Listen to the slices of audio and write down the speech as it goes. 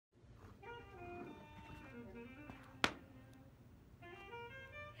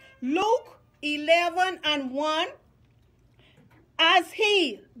Luke 11:1. As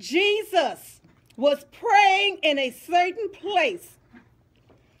Jesus, was praying in a certain place,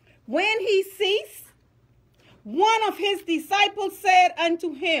 when he ceased, one of his disciples said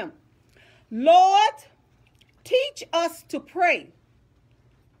unto him, Lord, teach us to pray.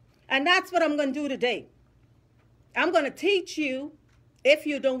 And that's what I'm going to do today. I'm going to teach you if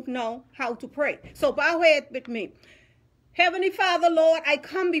you don't know how to pray. So bow head with me. Heavenly Father, Lord, I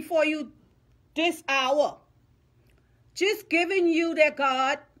come before you this hour, just giving you, dear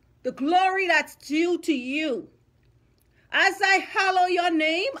God, the glory that's due to you. As I hallow your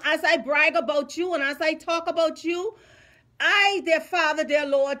name, as I brag about you, and as I talk about you, I, dear Father, dear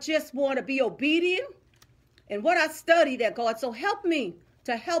Lord, just want to be obedient in what I study, dear God. So help me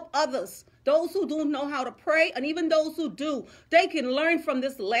to help others, those who don't know how to pray, and even those who do, they can learn from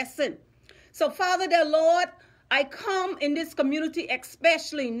this lesson. So, Father, dear Lord, I come in this community,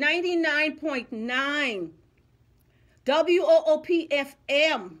 especially 99.9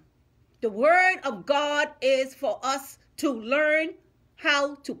 WOOP-FM. The word of God is for us to learn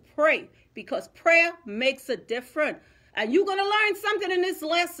how to pray, because prayer makes a difference. And you're going to learn something in this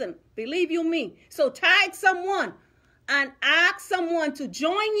lesson, believe you me. So tag someone and ask someone to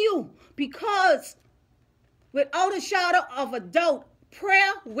join you, because without a shadow of a doubt,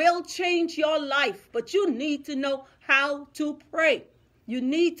 prayer will change your life. But you need to know how to pray. You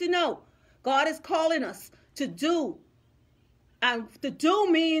need to know God is calling us to do. And to do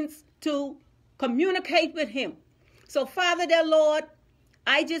means to communicate with him. So, Father, dear Lord,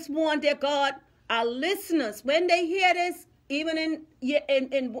 I just want, dear God, our listeners, when they hear this, even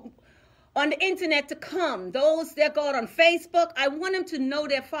on the internet to come, those, dear God, on Facebook, I want them to know,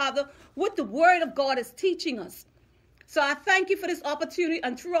 dear Father, what the word of God is teaching us. So I thank you for this opportunity,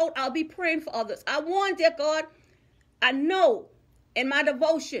 and throughout I'll be praying for others. I want, dear God, I know in my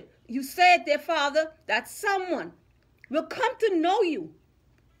devotion, you said, dear Father, that someone will come to know you.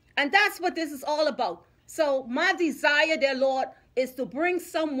 And that's what this is all about. So my desire, dear Lord, is to bring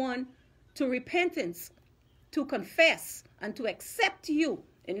someone to repentance, to confess, and to accept you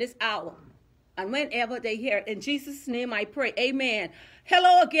in this hour and whenever they hear it. In Jesus' name I pray. Amen.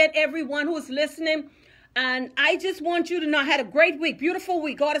 Hello again, everyone who is listening. And I just want you to know I had a great week, beautiful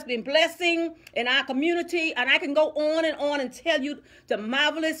week. God has been blessing in our community. And I can go on and tell you the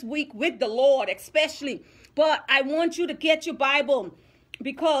marvelous week with the Lord, especially. But I want you to get your Bible,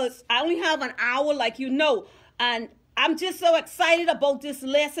 because I only have an hour, like you know. And I'm just so excited about this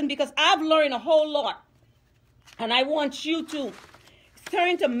lesson, because I've learned a whole lot. And I want you to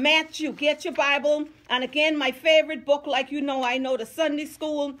turn to Matthew. Get your Bible. And again, my favorite book, like you know, I know the Sunday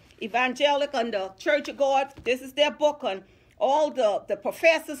School, Evangelical, and the Church of God. This is their book. And all the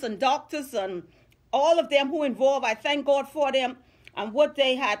professors and doctors and all of them who involved, I thank God for them and what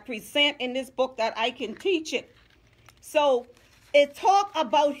they had present in this book, that I can teach it. So it talk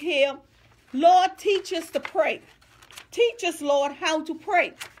about here, Lord, teach us to pray. Teach us, Lord, how to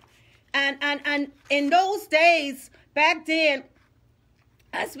pray. And in those days, back then,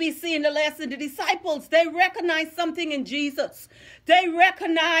 as we see in the lesson, the disciples, they recognized something in Jesus. They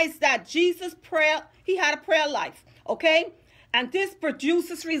recognized that Jesus' prayer, he had a prayer life, okay? And this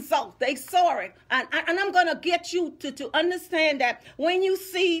produces results. They saw it. And I'm going to get you to understand that when you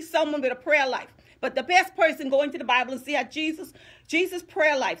see someone with a prayer life, but the best person, go into the Bible and see how Jesus'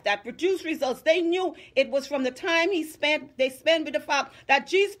 prayer life that produced results. They knew it was from the time they spent with the Father, that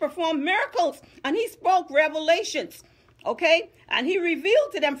Jesus performed miracles and he spoke revelations, okay? And he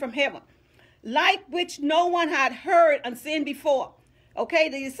revealed to them from heaven, like which no one had heard and seen before. Okay,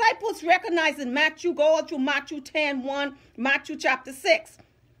 the disciples recognized in Matthew, go through Matthew 10:1, Matthew chapter 6.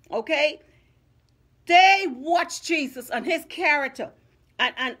 Okay, they watched Jesus and his character,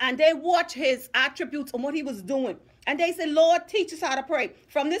 and they watched his attributes and what he was doing. And they said, Lord, teach us how to pray.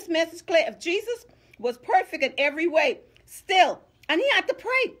 From this message clear, if Jesus was perfect in every way, still, and he had to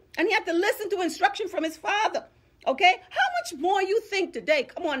pray, and he had to listen to instruction from his Father. Okay, how much more you think today?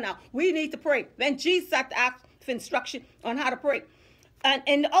 Come on now, we need to pray. Then Jesus had to ask for instruction on how to pray. And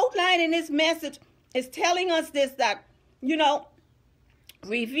in the outline in this message is telling us this, that, you know,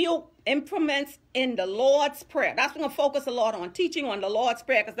 review implements in the Lord's Prayer. That's what we're going to focus a lot on, teaching on the Lord's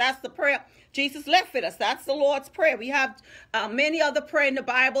Prayer, because that's the prayer Jesus left with us. That's the Lord's Prayer. We have many other prayer in the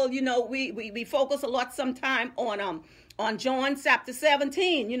Bible. You know, we focus a lot sometime on John chapter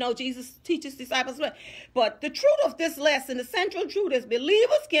 17. You know, Jesus teaches disciples. But the truth of this lesson, the central truth is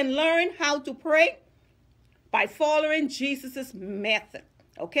believers can learn how to pray by following Jesus's method,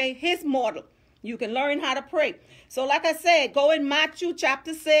 okay, his model. You can learn how to pray. So like I said, go in Matthew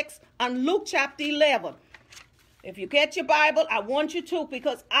chapter 6 and Luke chapter 11. If you get your Bible, I want you to,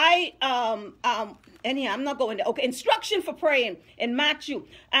 because anyhow, I'm not going there. Okay, instruction for praying in Matthew.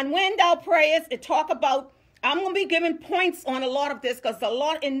 And when thou prayest, it talk about, I'm going to be giving points on a lot of this because a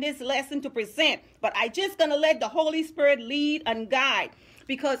lot in this lesson to present. But I just going to let the Holy Spirit lead and guide,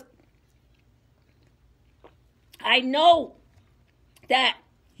 because I know that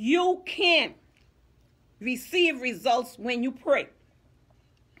you can receive results when you pray.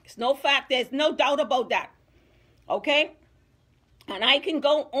 It's no fact, there's no doubt about that. Okay? And I can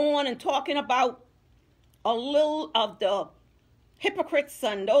go on and talking about a little of the hypocrites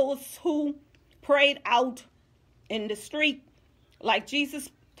and those who prayed out in the street. Like Jesus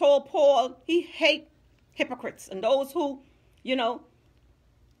told Paul, he hate hypocrites. And those who,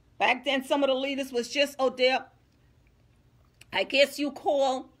 back then some of the leaders was just out there, I guess you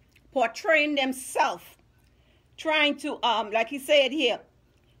call, portraying themselves, trying to, like he said here,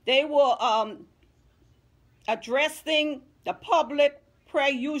 they were addressing the public, prayer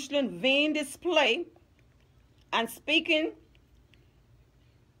usually in vain display, and speaking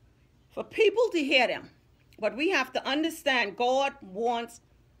for people to hear them. But we have to understand God wants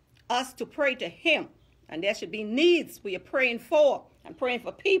us to pray to him. And there should be needs we are praying for and praying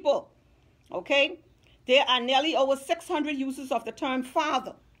for people. Okay? There are nearly over 600 uses of the term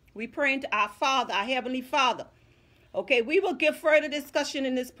Father. We praying to our Father, our Heavenly Father. Okay, we will give further discussion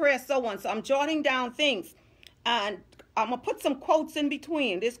in this prayer, so on. So I'm jotting down things. And I'm going to put some quotes in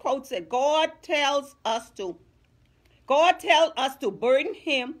between. This quote said, God tells us to burden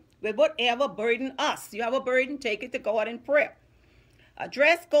him with whatever burden us. You have a burden, take it to God in prayer.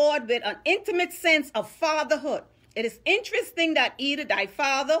 Address God with an intimate sense of fatherhood. It is interesting that either thy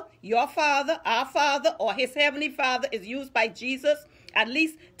father, your father, our Father, or his heavenly Father is used by Jesus at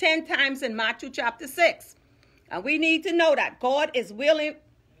least 10 times in Matthew chapter 6. And we need to know that God is willing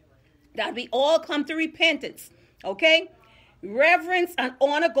that we all come to repentance. Okay? Reverence and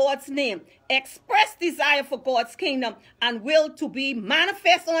honor God's name. Express desire for God's kingdom and will to be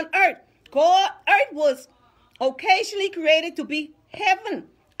manifest on earth. Earth was occasionally created to be heaven,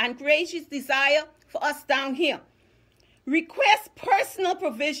 and gracious desire for us down here. Request personal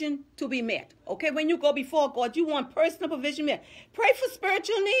provision to be met. Okay, when you go before God, you want personal provision met. Pray for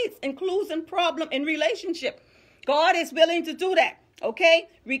spiritual needs, inclusion, problem in relationship. God is willing to do that. Okay,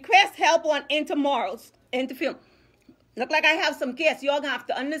 request help on intermorals, interfere. Look like I have some guests. Y'all gonna have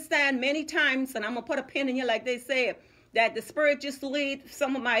to understand many times, and I'm gonna put a pin in here like they said, that the Spirit just lead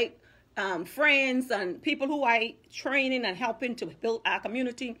some of my friends and people who I training and helping to build our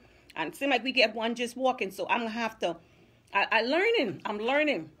community. And it seems like we get one just walking. So I'm gonna have to, I'm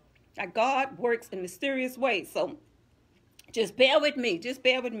learning that God works in mysterious ways. So just bear with me. Just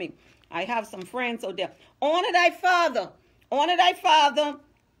bear with me. I have some friends out there. Honor thy father,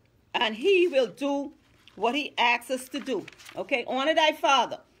 and he will do what he asks us to do. Okay, honor thy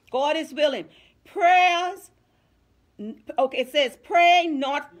father. God is willing. Prayers, okay, it says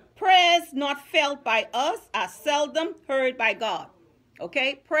prayers not felt by us are seldom heard by God.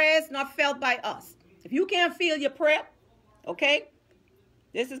 Okay, prayers not felt by us. If you can't feel your prayer, okay,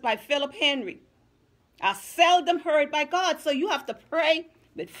 this is by Philip Henry, are seldom heard by God. So you have to pray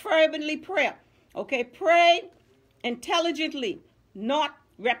with fervently prayer. Okay, pray intelligently, not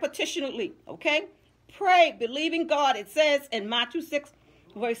repetitionally. Okay, pray believing God. It says in Matthew 6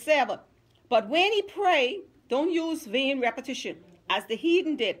 verse 7, but when he pray, don't use vain repetition as the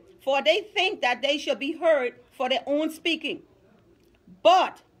heathen did, for they think that they shall be heard for their own speaking.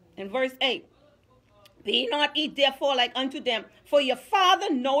 But in verse 8, be not ye therefore like unto them, for your Father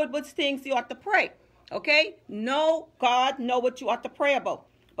knoweth what things you ought to pray. Okay? No, God know what you ought to pray about,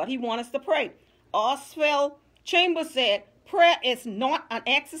 but he wants us to pray. Oswald Chambers said, prayer is not an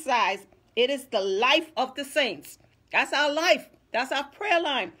exercise. It is the life of the saints. That's our life. That's our prayer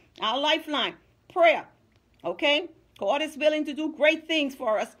line, our lifeline, prayer. Okay? God is willing to do great things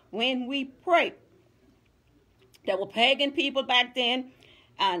for us when we pray. There were pagan people back then,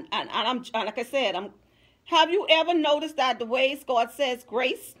 and like I said, have you ever noticed that the ways God says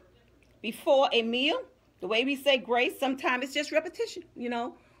grace before a meal, the way we say grace, sometimes it's just repetition,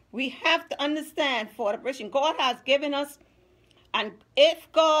 We have to understand for the Christian, God has given us, and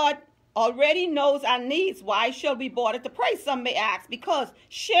if God already knows our needs, why shall we bother to pray? Some may ask, because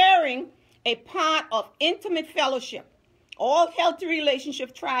sharing a part of intimate fellowship. All healthy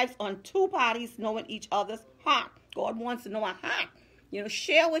relationship thrives on two parties knowing each other's heart. God wants to know our heart.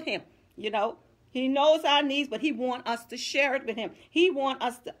 Share with him. He knows our needs, but he wants us to share it with him. He wants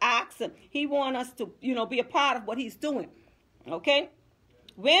us to ask him. He wants us to, be a part of what he's doing. Okay?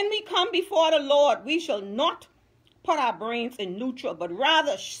 When we come before the Lord, we shall not put our brains in neutral, but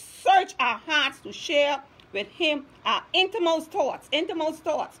rather search our hearts to share with him our innermost thoughts.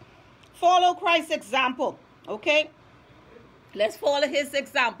 Follow Christ's example, okay? Let's follow his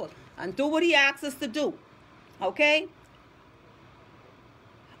example and do what he asks us to do, okay?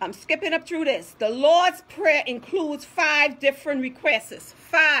 I'm skipping up through this. The Lord's Prayer includes 5 different requests.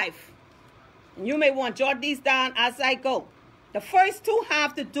 5. And you may want to jot these down as I go. The first 2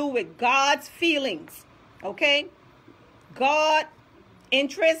 have to do with God's feelings, okay? God's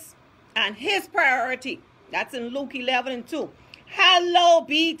interest and his priority. That's in Luke 11:2. Hallowed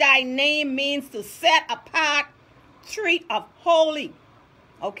be thy name means to set apart, treat of holy,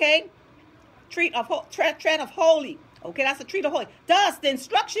 okay? Treat of holy. Okay, that's a treat of holy. Thus, the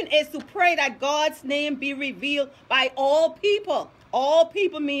instruction is to pray that God's name be revealed by all people. All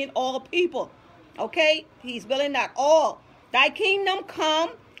people mean all people. Okay, he's willing that all. Thy kingdom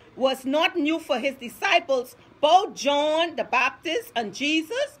come was not new for his disciples. Both John the Baptist and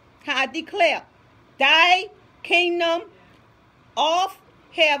Jesus had declared, thy kingdom of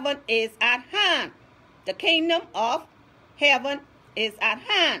heaven is at hand. The kingdom of heaven is at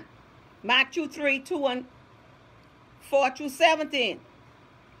hand. Matthew 3:4-17.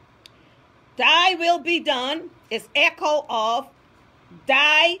 Thy will be done is echo of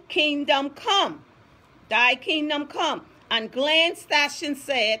thy kingdom come. Thy kingdom come. And Glenn Station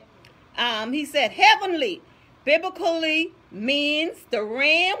said, he said, heavenly biblically means the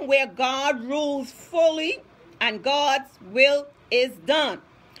realm where God rules fully and God's will is done.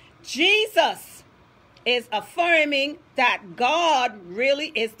 Jesus is affirming that God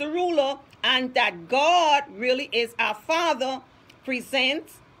really is the ruler and that God really is our Father,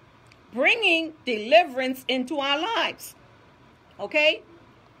 presents bringing deliverance into our lives. Okay?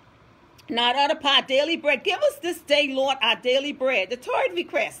 Now, the other part, daily bread. Give us this day, Lord, our daily bread. The third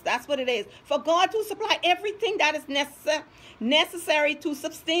request, that's what it is. For God to supply everything that is necessary to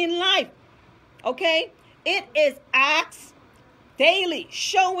sustain life. Okay? It is acts daily,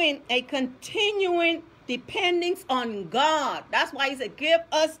 showing a continuing dependence on God. That's why he said, give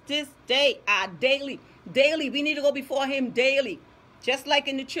us this day, our daily. Daily, we need to go before him daily. Just like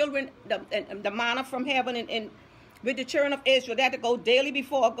in the children, the manna from heaven, and with the children of Israel, they had to go daily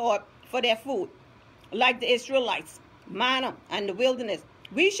before God for their food. Like the Israelites, manna and the wilderness.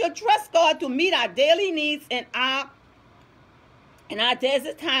 We should trust God to meet our daily needs in our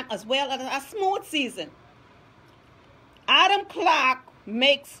desert time as well as our smooth season. Adam Clark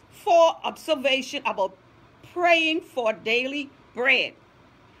makes 4 observations about praying for daily bread.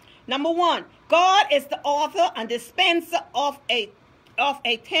 Number 1, God is the author and dispenser of a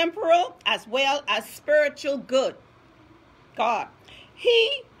temporal as well as spiritual good. God.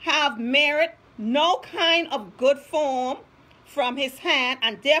 He have merit no kind of good form from his hand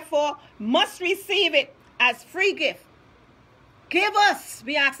and therefore must receive it as free gift. Give us.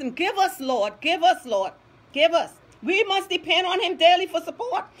 We ask him, give us, Lord. Give us, Lord. Give us. We must depend on him daily for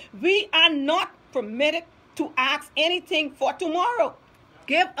support. We are not permitted to ask anything for tomorrow.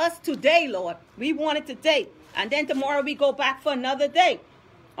 Give us today, Lord. We want it today. And then tomorrow we go back for another day.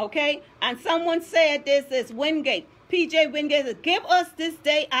 Okay? And someone said this is Wingate. P.J. Wingate says, give us this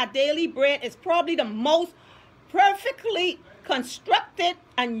day our daily bread is probably the most perfectly constructed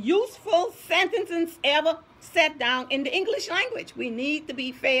and useful sentences ever set down in the English language. We need to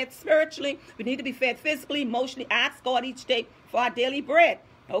be fed spiritually. We need to be fed physically, emotionally. Ask God each day for our daily bread.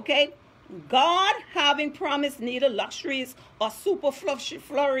 Okay? God, having promised neither luxuries or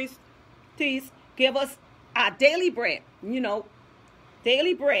superfluities, give us our daily bread. You know,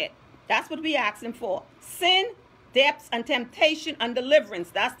 daily bread. That's what we ask him for. Sin, depths, and temptation and deliverance.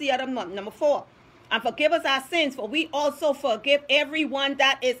 That's the other one. Number 4. And forgive us our sins, for we also forgive everyone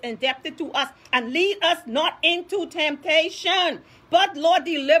that is indebted to us. And lead us not into temptation, but, Lord,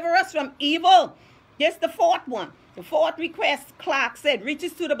 deliver us from evil. Here's the 4th one. The 4th request, Clark said,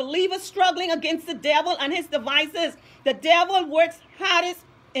 reaches to the believer struggling against the devil and his devices. The devil works hardest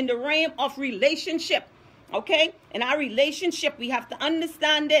in the realm of relationship. Okay? In our relationship, we have to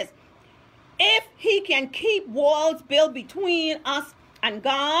understand this. If he can keep walls built between us and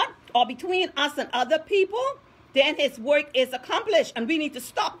God, or between us and other people, then his work is accomplished, and we need to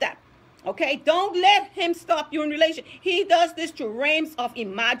stop that. Okay? Don't let him stop you in relation. He does this through realms of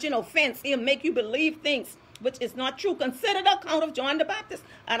imagined offense. He'll make you believe things which is not true. Consider the account of John the Baptist,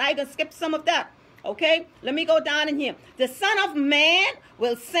 and I can skip some of that. Okay? Let me go down in here. The Son of Man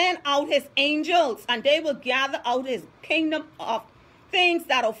will send out his angels, and they will gather out his kingdom of things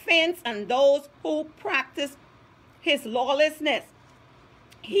that offend and those who practice his lawlessness.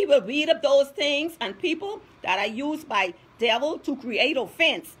 He will beat up those things and people that are used by devil to create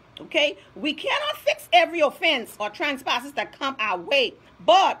offense. Okay? We cannot fix every offense or trespasses that come our way,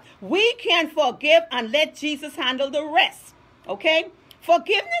 but we can forgive and let Jesus handle the rest. Okay?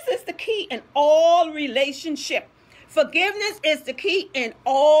 Forgiveness is the key in all relationship. Forgiveness is the key in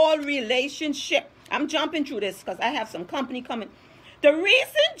all relationship. I'm jumping through this because I have some company coming. The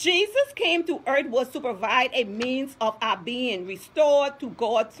reason Jesus came to earth was to provide a means of our being restored to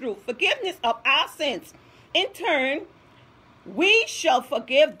God through forgiveness of our sins. In turn, we shall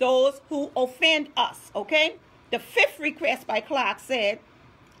forgive those who offend us. Okay? The fifth request by Clark said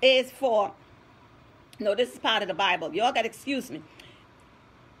is for, no, this is part of the Bible. Y'all got to excuse me.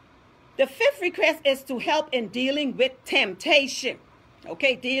 The fifth request is to help in dealing with temptation.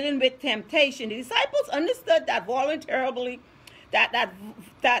 Okay, dealing with temptation. The disciples understood that voluntarily, that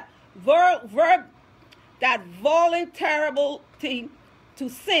voluntarily to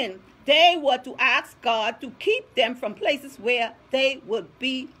sin, they were to ask God to keep them from places where they would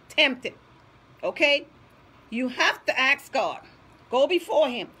be tempted. Okay, you have to ask God. Go before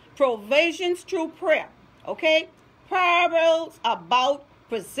Him. Provisions through prayer. Okay, parables about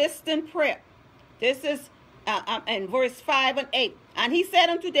persistent prayer. This is in verse 5 and 8. And he said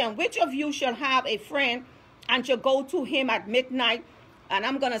unto them, which of you shall have a friend and shall go to him at midnight? And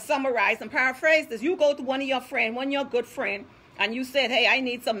I'm going to summarize and paraphrase this. You go to one of your friends, one of your good friend, and you said, hey, I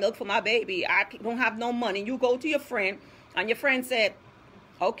need some milk for my baby. I don't have no money. You go to your friend, and your friend said,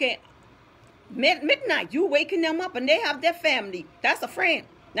 okay, midnight, you waking them up, and they have their family. That's a friend.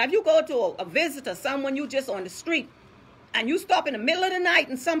 Now, if you go to a visitor, someone you just on the street, and you stop in the middle of the night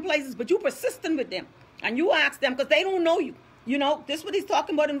in some places, but you persistent with them, and you ask them because they don't know you. You know, this is what he's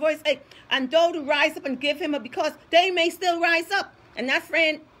talking about in verse 8. And though to rise up and give him because they may still rise up. And that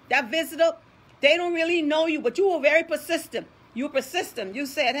friend, that visitor, they don't really know you, but you were very persistent. You were persistent. You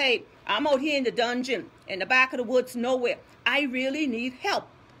said, hey, I'm out here in the dungeon, in the back of the woods, nowhere. I really need help.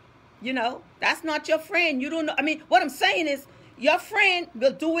 You know, that's not your friend. You don't know. I mean, what I'm saying is your friend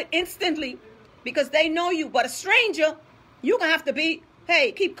will do it instantly because they know you. But a stranger, you're going to have to be,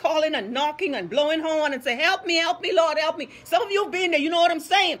 hey, keep calling and knocking and blowing horn and say, help me, Lord, help me. Some of you have been there. You know what I'm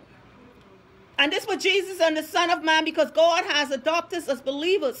saying? And this was Jesus and the Son of Man, because God has adopted us as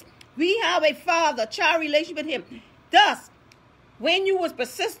believers. We have a father, child relation with him. Thus, when you was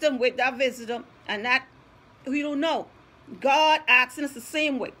persistent with that visitor and that, we don't know, God asking us the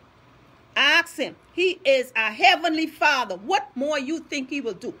same way. Ask him. He is our heavenly Father. What more you think he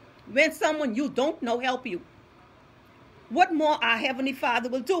will do when someone you don't know help you? What more our heavenly Father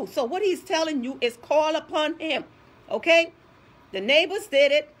will do? So what he's telling you is call upon him. Okay? The neighbors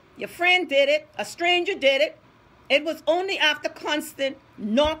did it. Your friend did it. A stranger did it. It was only after constant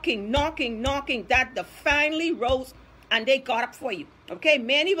knocking that they finally rose and they got up for you. Okay?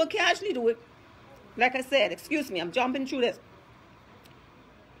 Many will casually do it. Like I said, excuse me, I'm jumping through this.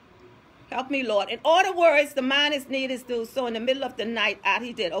 Help me, Lord. In other words, the man is needed to do so in the middle of the night as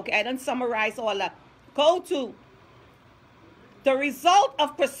he did. Okay, I didn't summarize all that. Go to the result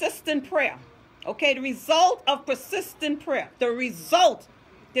of persistent prayer. Okay, the result of persistent prayer. The result.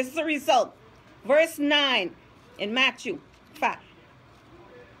 This is the result. Verse 9 in Matthew 5.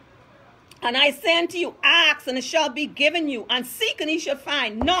 And I say unto you, ask, and it shall be given you, and seek, and ye shall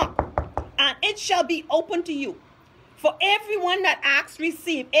find. Knock, and it shall be open to you. For everyone that asks,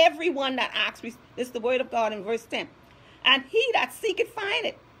 receive. Everyone that asks, receive. This is the word of God in verse 10. And he that seeketh,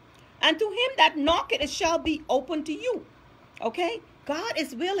 findeth. And to him that knocketh, it shall be open to you. Okay? God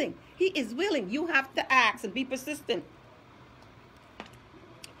is willing. He is willing. You have to ask and be persistent.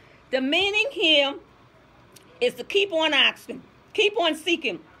 The meaning here is to keep on asking, keep on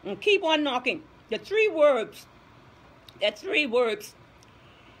seeking, and keep on knocking. The three words,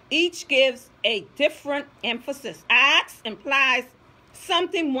 each gives a different emphasis. Ask implies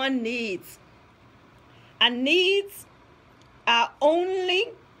something one needs. And needs are only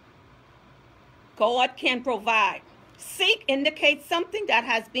God can provide. Seek indicates something that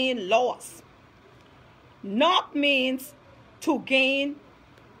has been lost. Knock means to gain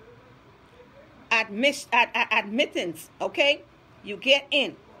admittance, okay? You get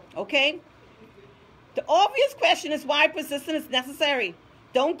in, okay? The obvious question is why persistence is necessary.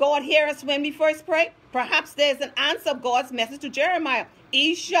 Don't God hear us when we first pray? Perhaps there's an answer of God's message to Jeremiah.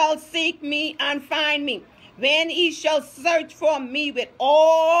 Ye shall seek me and find me. When ye shall search for me with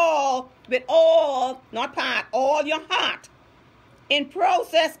all, not part, all your heart. In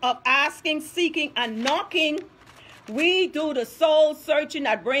process of asking, seeking, and knocking, we do the soul searching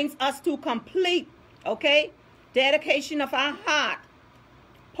that brings us to complete, okay, dedication of our heart.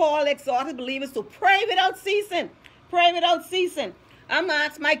 Paul exhorted believers to pray without ceasing. Pray without ceasing. I'm going to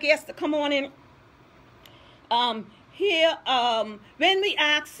ask my guest to come on in. here, when we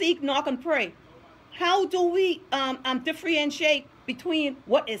ask, seek, knock, and pray, how do we differentiate between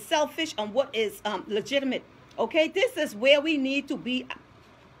what is selfish and what is legitimate? Okay, this is where we need to be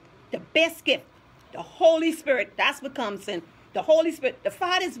the best gift, the Holy Spirit. That's what comes in. The Holy Spirit. The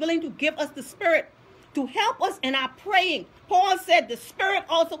Father is willing to give us the Spirit to help us in our praying. Paul said the Spirit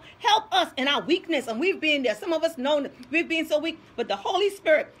also help us in our weakness. And we've been there. Some of us know that we've been so weak. But the Holy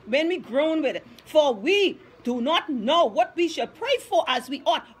Spirit, when we groan with it, for we do not know what we should pray for as we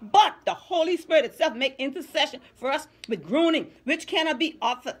ought, but the Holy Spirit itself make intercession for us with groaning, which cannot be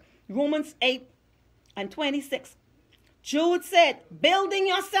uttered. Romans 8:26. Jude said, building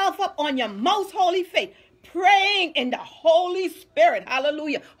yourself up on your most holy faith, praying in the Holy Spirit.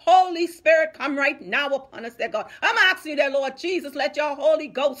 Hallelujah. Holy Spirit, come right now upon us, dear God. I'm asking you, dear Lord Jesus, let your Holy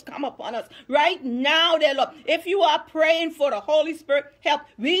Ghost come upon us right now, dear Lord. If you are praying for the Holy Spirit help,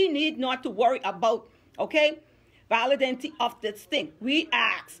 we need not to worry about, okay, validity of this thing. We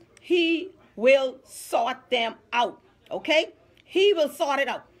ask. He will sort them out, okay? He will sort it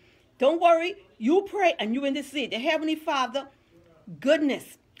out. Don't worry. You pray and you intercede. The Heavenly Father,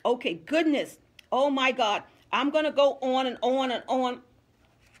 goodness. Okay, goodness. Oh, my God. I'm going to go on and on and on.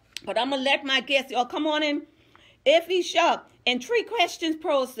 But I'm going to let my guests, y'all come on in. If he shall, in 3 questions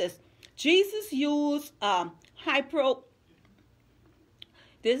process, Jesus used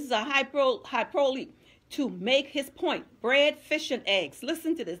this is a hyperbole to make his point. Bread, fish, and eggs.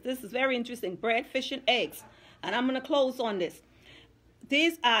 Listen to this. This is very interesting. Bread, fish, and eggs. And I'm going to close on this.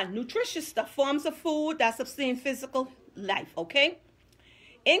 These are nutritious stuff, forms of food that sustain physical life, okay?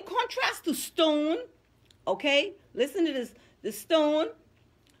 In contrast to stone, okay? Listen to this. The stone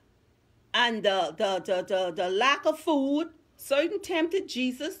and the lack of food, certain tempted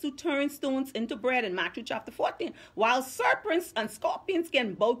Jesus to turn stones into bread in Matthew chapter 14, while serpents and scorpions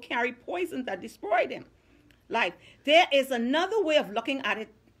can both carry poison that destroy them. Life. There is another way of looking at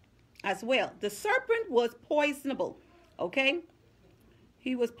it as well. The serpent was poisonable, okay?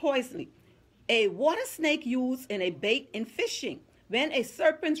 He was poisoning. A water snake used in a bait in fishing. When a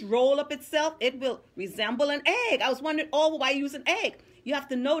serpent roll up itself, it will resemble an egg. I was wondering, why use an egg? You have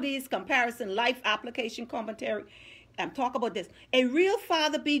to know these comparison, life application commentary, and talk about this. A real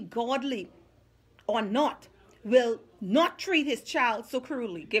father, be godly or not, will not treat his child so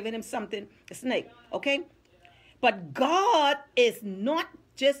cruelly, giving him something, a snake, okay? But God is not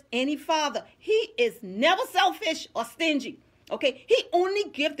just any father. He is never selfish or stingy. Okay, he only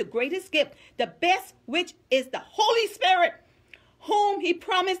gives the greatest gift, the best, which is the Holy Spirit, whom he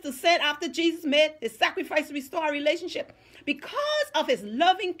promised to send after Jesus made his sacrifice to restore our relationship. Because of his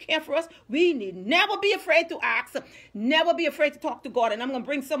loving care for us, we need never be afraid to ask him. Never be afraid to talk to God. And I'm going to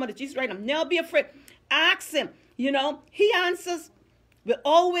bring some of the Jesus right now. Never be afraid. Ask him. You know, he answers will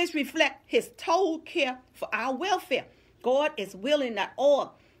always reflect his total care for our welfare. God is willing that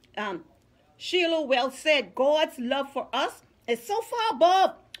all. Sheila well said, God's love for us is so far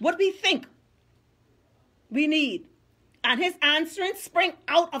above what we think we need. And his answering spring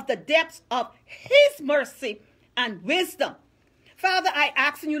out of the depths of his mercy and wisdom. Father, I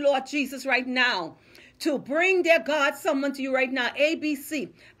ask you, Lord Jesus, right now to bring, dear God, someone to you right now.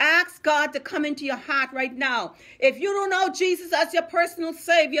 ABC. Ask God to come into your heart right now. If you don't know Jesus as your personal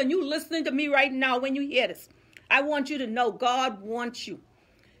Savior and you listening to me right now when you hear this, I want you to know God wants you.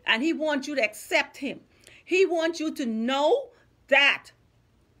 And he wants you to accept him. He wants you to know that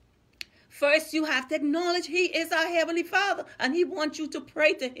first you have to acknowledge he is our Heavenly Father. And he wants you to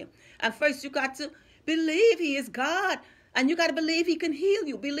pray to him. And first you got to believe he is God. And you got to believe he can heal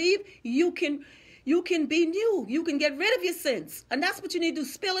you. Believe you can be new. You can get rid of your sins. And that's what you need to do.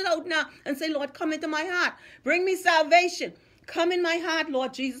 Spill it out now and say, Lord, come into my heart. Bring me salvation. Come in my heart,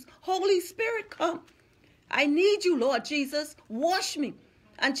 Lord Jesus. Holy Spirit, come. I need you, Lord Jesus. Wash me.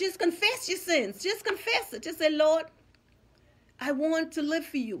 And just confess your sins. Just confess it. Just say, Lord, I want to live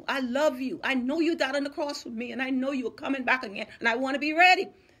for you. I love you. I know you died on the cross for me. And I know you are coming back again. And I want to be ready.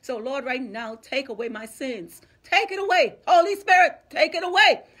 So, Lord, right now, take away my sins. Take it away. Holy Spirit, take it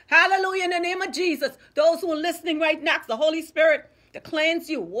away. Hallelujah, in the name of Jesus. Those who are listening right now, the Holy Spirit to cleanse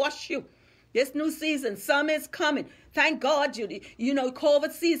you, wash you. This new season, summer is coming. Thank God, Judy. You know,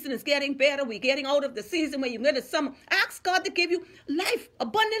 COVID season is getting better. We're getting out of the season where you're in the summer. Ask God to give you life,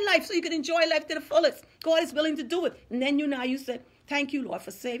 abundant life, so you can enjoy life to the fullest. God is willing to do it. And then you said, thank you, Lord,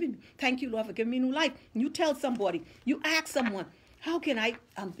 for saving me. Thank you, Lord, for giving me new life. And you tell somebody, you ask someone, how can I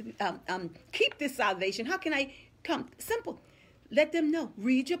keep this salvation? How can I come? Simple. Let them know.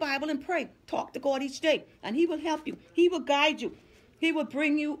 Read your Bible and pray. Talk to God each day. And he will help you. He will guide you. He will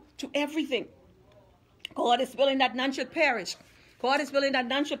bring you to everything. God is willing that none should perish. God is willing that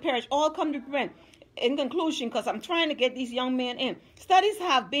none should perish. All come to repent. in conclusion, because I'm trying to get these young men in, studies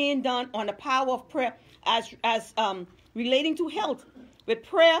have been done on the power of prayer as relating to health, with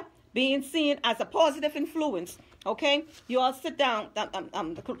prayer being seen as a positive influence. Okay, you all sit down.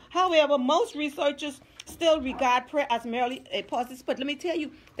 However, most researchers still regard prayer as merely a positive. But let me tell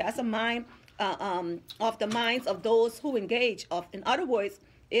you, that's a mind of the minds of those who engage. In other words,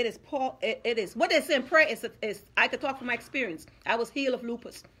 it is what they say in prayer is. I could talk from my experience. I was healed of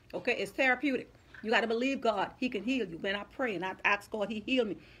lupus. Okay, it's therapeutic. You got to believe God. He can heal you. When I pray and I ask God, He heal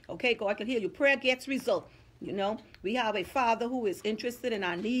me. Okay, God can heal you. Prayer gets results. You know, we have a Father who is interested in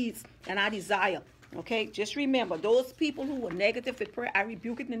our needs and our desire. Okay, just remember, those people who are negative with prayer, I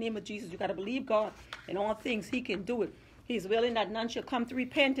rebuke it in the name of Jesus. You got to believe God in all things. He can do it. He's willing that none shall come to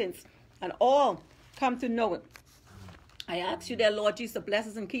repentance and all come to know it. I ask you that, Lord Jesus, bless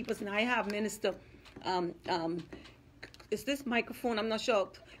us and keep us. And I have Minister, is this microphone? I'm not sure.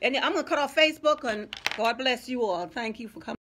 And I'm going to cut off Facebook, and God bless you all. Thank you for coming.